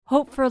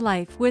Hope for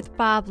Life with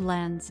Bob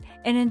Lenz,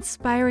 an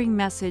inspiring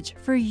message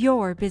for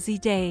your busy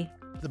day.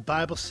 The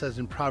Bible says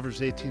in Proverbs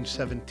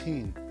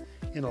 18:17,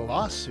 in a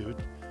lawsuit,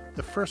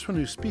 the first one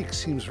who speaks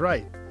seems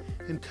right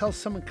until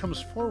someone comes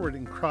forward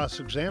and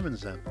cross-examines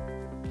them.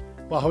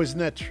 Well, isn't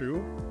that true?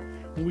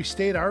 When we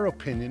state our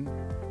opinion,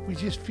 we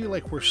just feel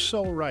like we're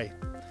so right.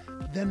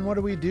 Then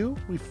what do?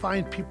 We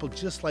find people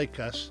just like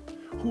us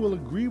who will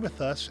agree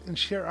with us and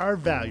share our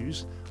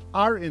values,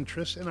 our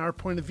interests, and our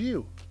point of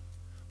view.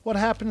 What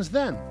happens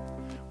then?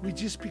 We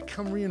just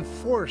become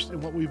reinforced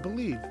in what we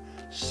believe,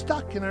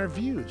 stuck in our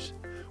views.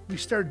 We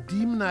start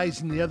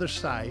demonizing the other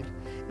side,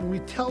 and we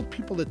tell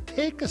people to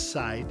take a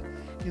side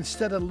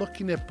instead of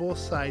looking at both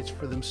sides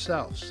for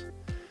themselves.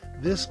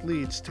 This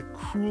leads to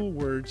cruel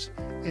words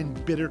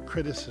and bitter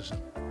criticism.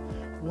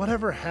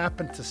 Whatever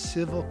happened to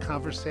civil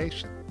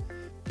conversation,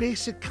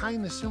 basic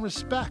kindness and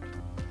respect?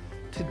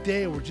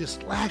 Today, we're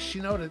just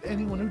lashing out at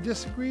anyone who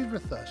disagrees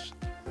with us.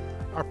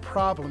 Our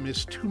problem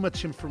is too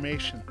much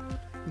information,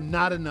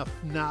 not enough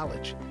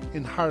knowledge,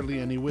 and hardly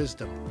any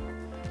wisdom.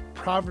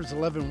 Proverbs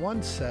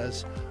 11:1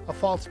 says, "A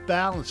false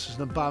balance is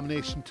an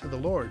abomination to the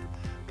Lord,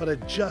 but a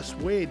just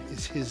weight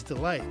is his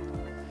delight."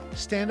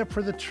 Stand up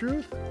for the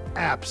truth?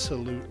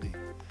 Absolutely.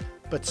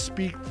 But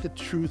speak the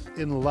truth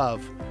in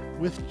love,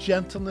 with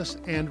gentleness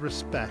and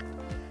respect.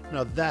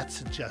 Now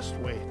that's a just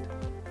weight.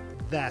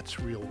 That's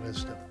real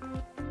wisdom.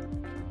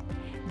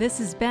 This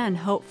has been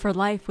Hope for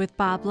Life with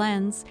Bob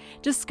Lenz.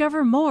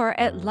 Discover more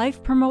at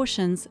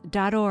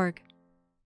lifepromotions.org.